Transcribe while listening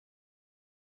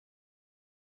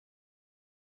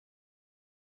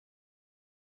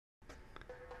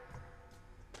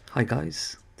Hi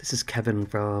guys, this is Kevin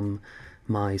from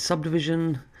my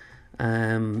subdivision,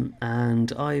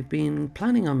 and I've been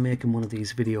planning on making one of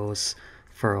these videos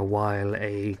for a while,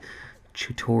 a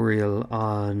tutorial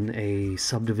on a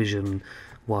subdivision,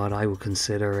 what I would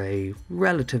consider a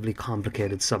relatively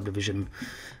complicated subdivision.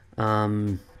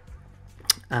 And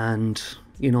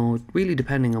really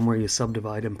depending on where you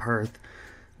subdivide in Perth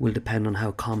will depend on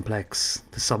how complex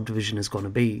the subdivision is going to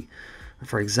be.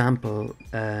 For example,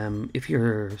 if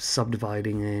you're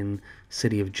subdividing in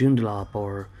City of Joondalup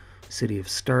or City of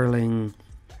Stirling,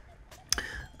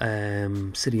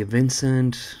 City of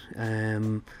Vincent,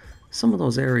 some of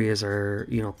those areas are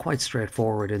quite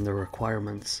straightforward in their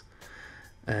requirements.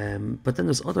 But then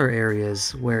there's other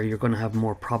areas where you're going to have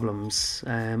more problems,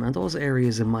 and those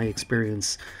areas, in my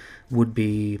experience, would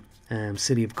be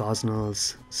City of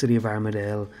Gosnells, City of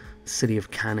Armidale, City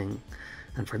of Canning.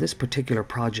 And for this particular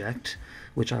project,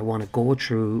 which I want to go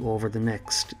through over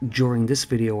during this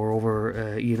video or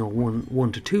over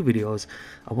one to two videos,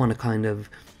 I want to kind of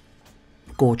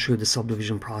go through the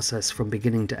subdivision process from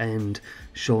beginning to end,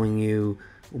 showing you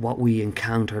what we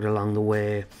encountered along the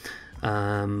way,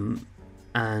 and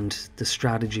the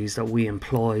strategies that we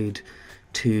employed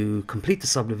to complete the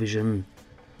subdivision,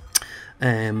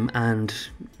 and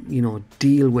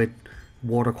deal with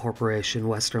Water Corporation,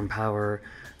 Western Power,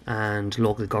 and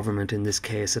local government. In this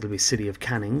case it'll be City of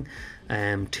Canning,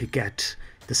 to get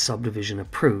the subdivision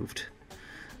approved.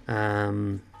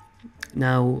 Now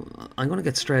I'm going to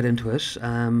get straight into it.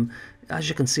 As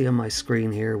you can see on my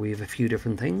screen here, we have a few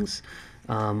different things.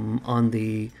 On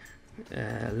the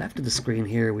left of the screen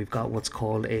here, we've got what's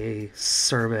called a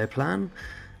survey plan,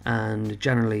 and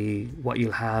generally what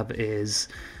you'll have is,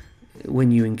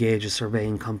 when you engage a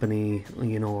surveying company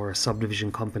or a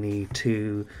subdivision company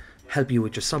to help you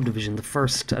with your subdivision, the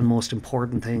first and most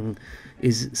important thing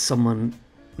is someone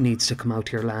needs to come out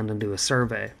to your land and do a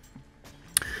survey.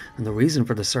 And the reason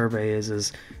for the survey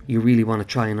is you really want to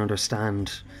try and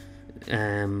understand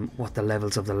what the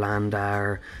levels of the land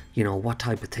are, what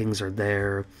type of things are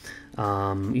there,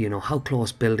 how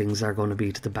close buildings are going to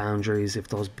be to the boundaries, if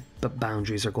those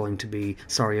boundaries are going to be,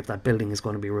 if that building is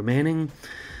going to be remaining.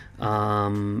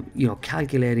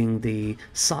 Calculating the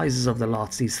sizes of the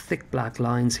lots. These thick black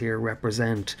lines here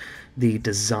represent the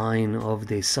design of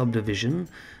the subdivision,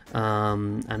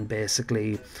 and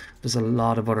basically there's a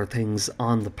lot of other things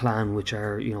on the plan which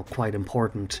are quite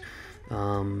important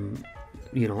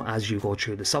as you go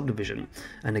through the subdivision.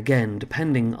 And again,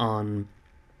 depending on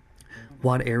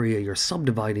what area you're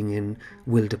subdividing in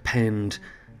will depend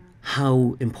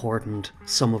how important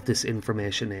some of this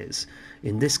information is.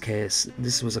 In this case,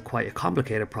 this was quite a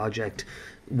complicated project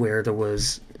where there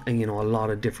was a lot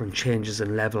of different changes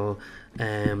in level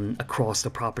across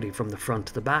the property from the front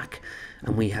to the back,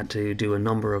 and we had to do a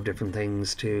number of different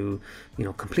things to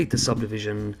complete the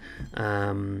subdivision.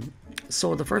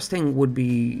 So the first thing would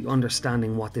be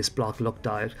understanding what this block looked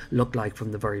like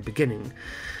from the very beginning.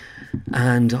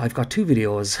 And I've got two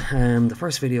videos. The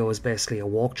first video is basically a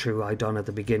walkthrough I done at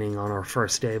the beginning on our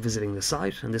first day visiting the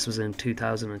site, and this was in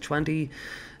 2020.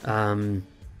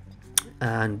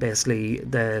 And basically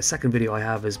the second video I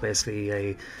have is basically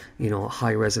a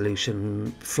high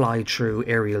resolution fly through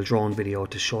aerial drone video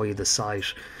to show you the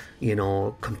site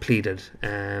completed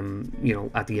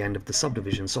at the end of the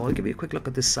subdivision. So I'll give you a quick look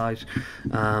at this site.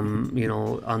 On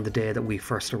the day that we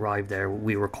first arrived there,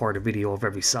 we record a video of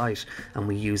every site, and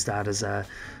we use that as a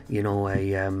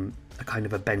kind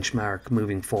of a benchmark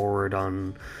moving forward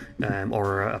on,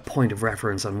 or a point of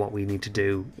reference on what we need to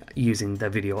do using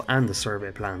the video and the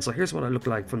survey plan. So here's what I look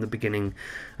like from the beginning,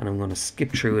 and I'm going to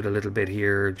skip through it a little bit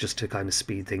here just to kind of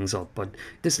speed things up, but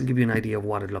this will give you an idea of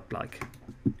what it looked like.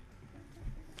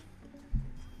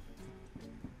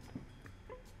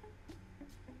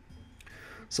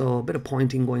 So a bit of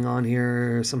pointing going on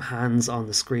here, some hands on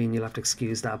the screen, you'll have to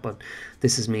excuse that, but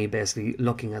this is me basically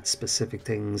looking at specific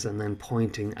things and then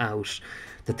pointing out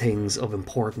the things of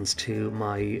importance to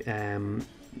my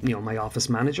my office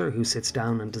manager, who sits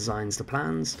down and designs the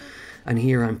plans. And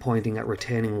here I'm pointing at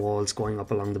retaining walls going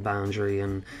up along the boundary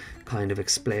and kind of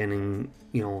explaining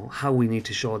how we need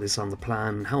to show this on the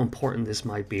plan, how important this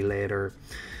might be later.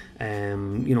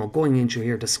 Going into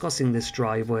here, discussing this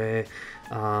driveway.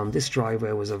 This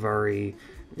driveway was a very,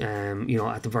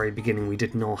 at the very beginning, we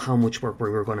didn't know how much work we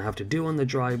were going to have to do on the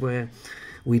driveway.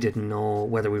 We didn't know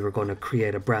whether we were going to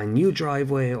create a brand new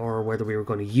driveway or whether we were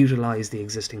going to utilize the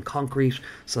existing concrete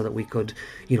so that we could,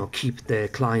 keep the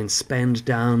client's spend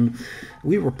down.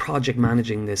 We were project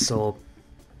managing this, so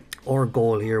our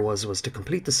goal here was to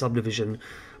complete the subdivision,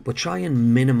 but try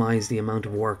and minimize the amount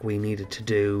of work we needed to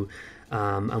do,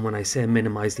 And when I say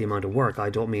minimize the amount of work, I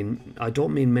don't mean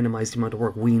minimize the amount of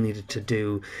work we needed to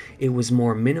do. It was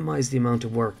more minimize the amount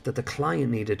of work that the client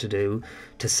needed to do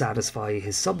to satisfy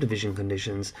his subdivision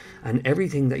conditions, and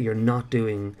everything that you're not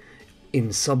doing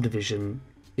in subdivision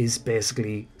is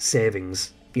basically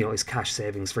savings, is cash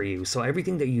savings for you. So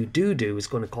everything that you do is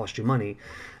going to cost you money,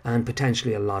 and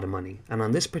potentially a lot of money. And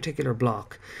on this particular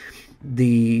block,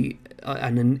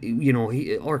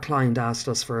 our client asked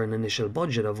us for an initial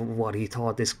budget of what he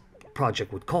thought this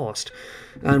project would cost,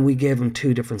 and we gave him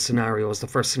two different scenarios. The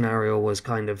first scenario was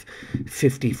kind of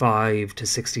 $55,000 to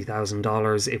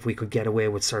 $60,000 if we could get away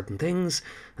with certain things,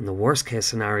 and the worst case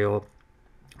scenario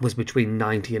was between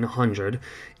 90 and 100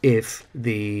 if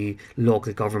the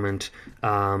local government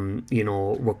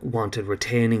wanted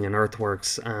retaining and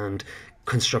earthworks and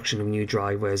construction of new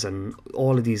driveways and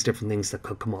all of these different things that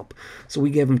could come up. So we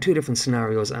gave them two different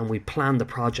scenarios, and we planned the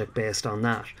project based on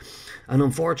that. And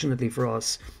unfortunately for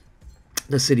us,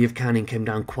 the city of Canning came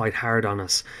down quite hard on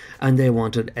us, and they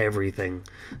wanted everything.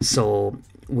 So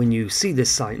when you see this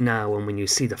site now, and when you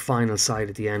see the final site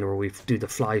at the end where we do the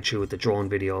fly through with the drone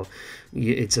video,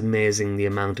 it's amazing the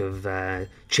amount of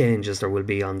changes there will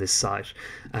be on this site.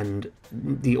 And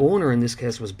the owner in this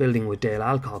case was building with Dale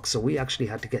Alcock, so we actually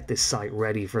had to get this site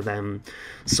ready for them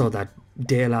so that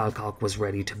Dale Alcock was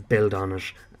ready to build on it,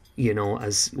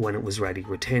 as when it was ready.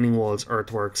 Retaining walls,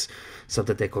 earthworks, so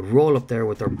that they could roll up there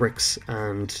with their bricks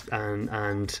and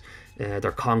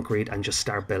their concrete and just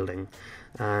start building.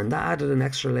 And that added an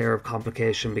extra layer of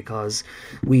complication because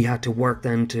we had to work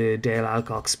then to Dale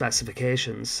Alcock's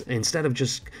specifications instead of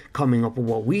just coming up with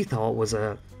what we thought was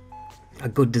a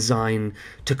good design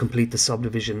to complete the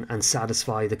subdivision and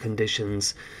satisfy the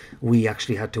conditions. We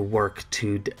actually had to work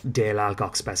to Dale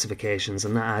Alcock specifications,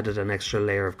 and that added an extra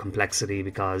layer of complexity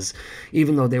because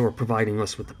even though they were providing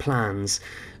us with the plans,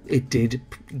 it did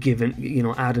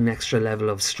add an extra level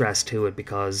of stress to it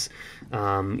because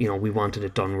we wanted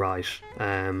it done right,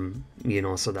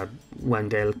 so that when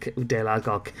Dale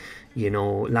Alcock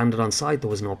landed on site, there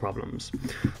was no problems.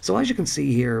 So as you can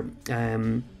see here,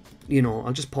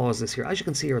 I'll just pause this here. As you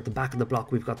can see here at the back of the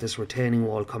block, we've got this retaining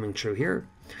wall coming through here,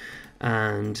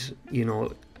 and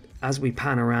as we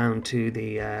pan around to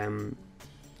the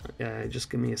just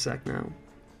give me a sec now.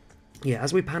 Yeah,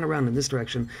 as we pan around in this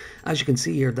direction, as you can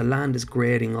see here, the land is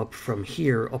grading up from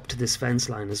here up to this fence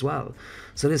line as well.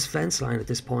 So this fence line at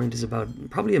this point is about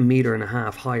probably 1.5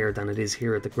 meters higher than it is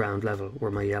here at the ground level where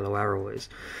my yellow arrow is.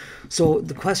 So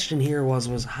the question here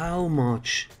was how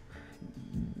much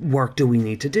work do we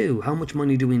need to do? How much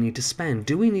money do we need to spend?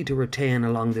 Do we need to retain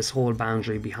along this whole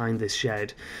boundary behind this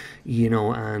shed,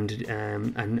 and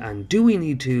do we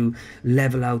need to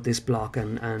level out this block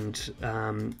and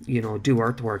do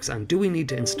earthworks, and do we need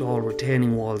to install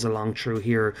retaining walls along through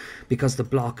here because the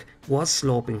block was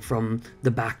sloping from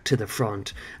the back to the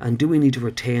front, and do we need to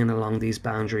retain along these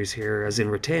boundaries here, as in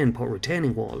put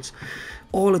retaining walls?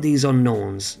 All of these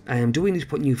unknowns. Do we need to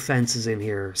put new fences in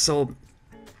here? So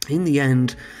in the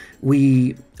end,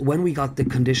 when we got the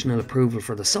conditional approval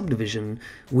for the subdivision,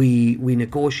 we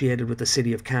negotiated with the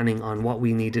city of Canning on what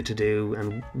we needed to do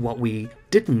and what we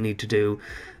didn't need to do,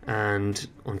 and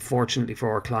unfortunately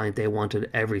for our client, they wanted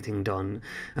everything done.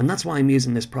 And that's why I'm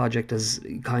using this project as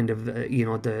kind of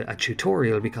a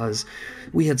tutorial, because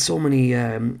we had so many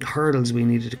hurdles we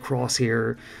needed to cross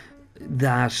here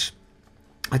that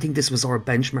I think this was our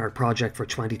benchmark project for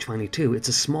 2022. It's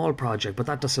a small project, but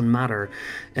that doesn't matter.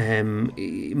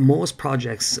 Most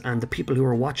projects, and the people who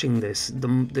are watching this, the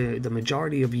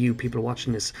majority of you people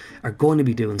watching this are going to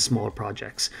be doing small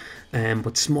projects.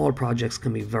 But small projects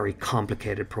can be very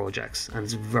complicated projects, and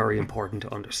it's very important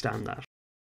to understand that.